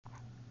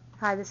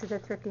Hi, this is the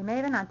Thrifty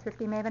Maven on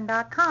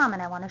thriftymaven.com,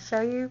 and I want to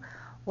show you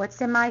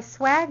what's in my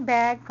swag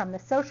bag from the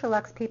Social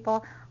Lux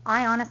people.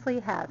 I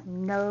honestly have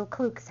no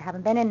clue because I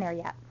haven't been in there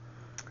yet.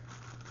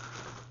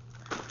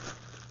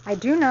 I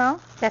do know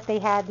that they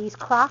had these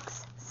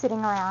Crocs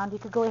sitting around. You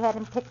could go ahead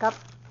and pick up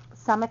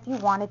some if you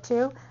wanted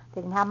to. They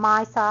didn't have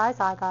my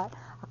size. I got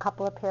a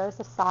couple of pairs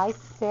of size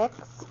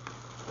 6.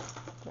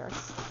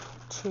 There's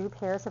 2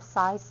 pairs of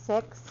size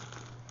 6.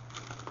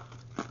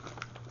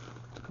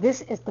 This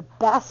is the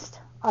best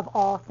of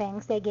all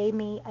things. They gave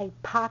me a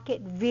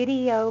pocket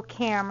video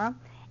camera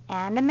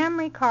and a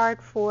memory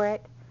card for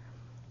it.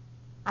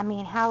 I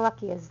mean, how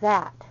lucky is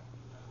that?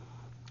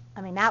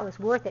 I mean, that was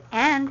worth it.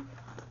 And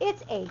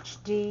it's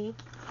HD.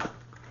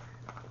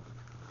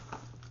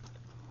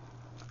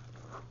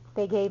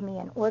 They gave me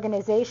an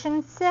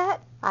organization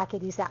set. I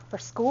could use that for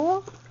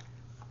school.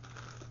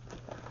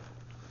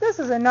 This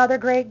is another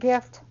great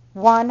gift.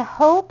 One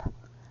Hope.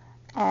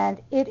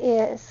 And it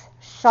is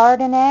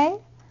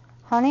Chardonnay.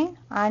 Honey,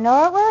 I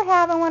know what we're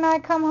having when I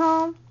come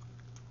home.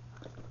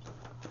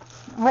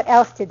 What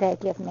else did they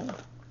give me?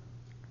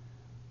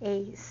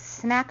 A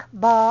snack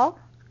ball,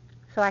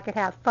 so I could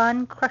have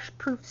fun,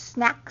 crush-proof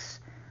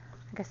snacks.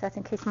 I guess that's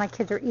in case my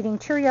kids are eating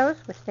Cheerios,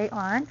 which they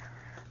aren't.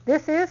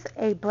 This is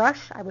a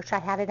brush. I wish I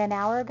had it an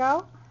hour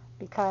ago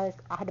because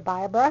I had to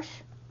buy a brush.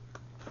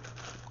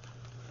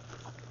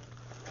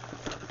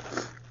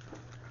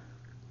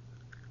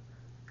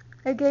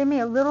 They gave me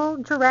a little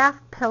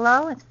giraffe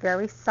pillow. It's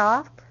very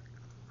soft.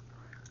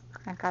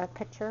 I got a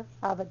picture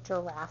of a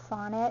giraffe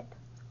on it.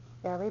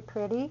 Very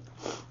pretty.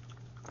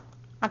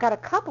 I got a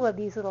couple of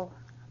these little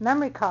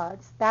memory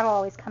cards. That'll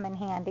always come in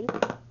handy.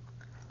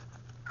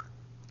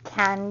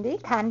 Candy,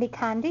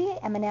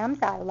 M&Ms.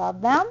 I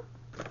love them.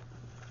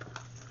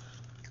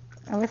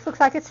 And this looks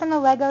like it's from the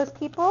Legos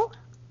people.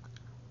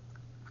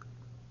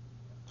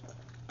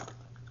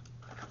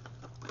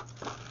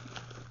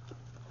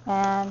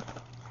 And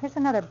here's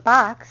another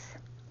box.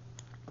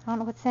 I don't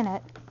know what's in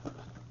it.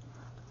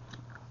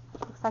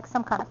 Looks like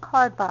some kind of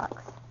card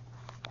box.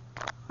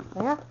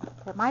 Yeah,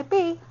 it might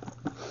be.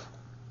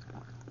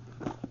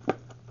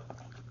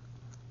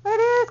 It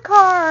is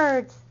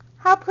cards!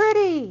 How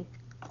pretty!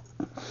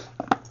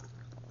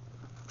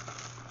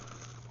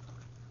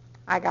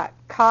 I got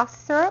cough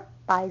syrup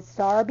by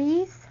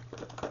Zarbee's.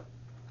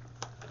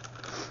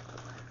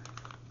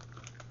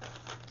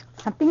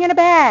 Something in a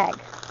bag.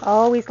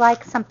 Always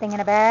like something in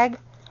a bag.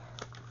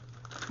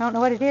 I don't know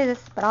what it is,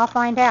 but I'll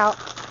find out.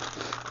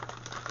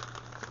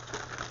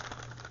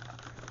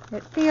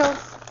 It feels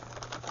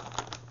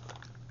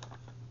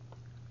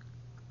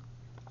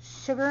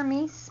Sugar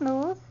Me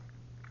Smooth,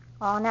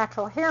 all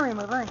natural hair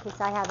remover in case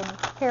I have any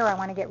hair I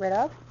want to get rid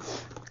of.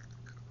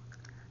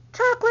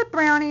 Chocolate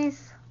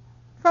brownies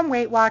from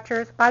Weight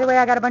Watchers. By the way,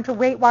 I got a bunch of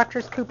Weight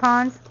Watchers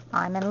coupons.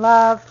 I'm in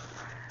love.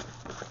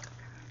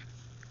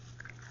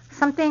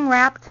 Something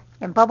wrapped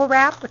in bubble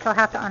wrap, which I'll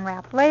have to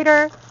unwrap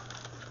later.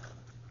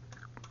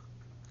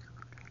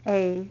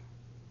 A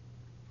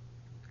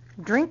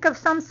drink of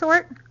some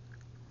sort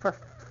for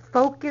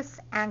focus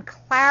and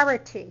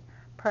clarity.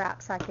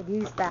 Perhaps I could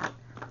use that.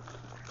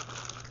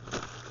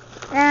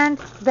 And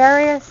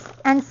various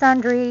and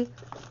sundry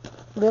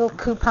little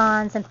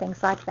coupons and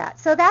things like that.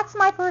 So that's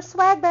my first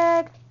swag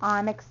bag.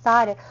 I'm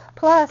excited.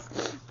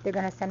 Plus, they're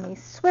going to send me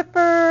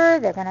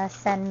Swiffer. They're going to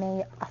send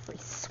me a free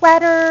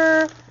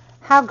sweater.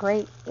 How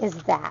great is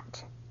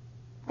that?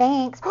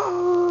 Thanks.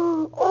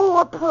 Oh,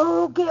 a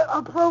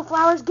Pro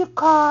Flowers gift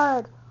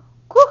card.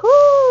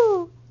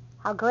 Woohoo!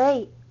 How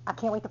great. I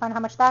can't wait to find out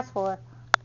how much that's for.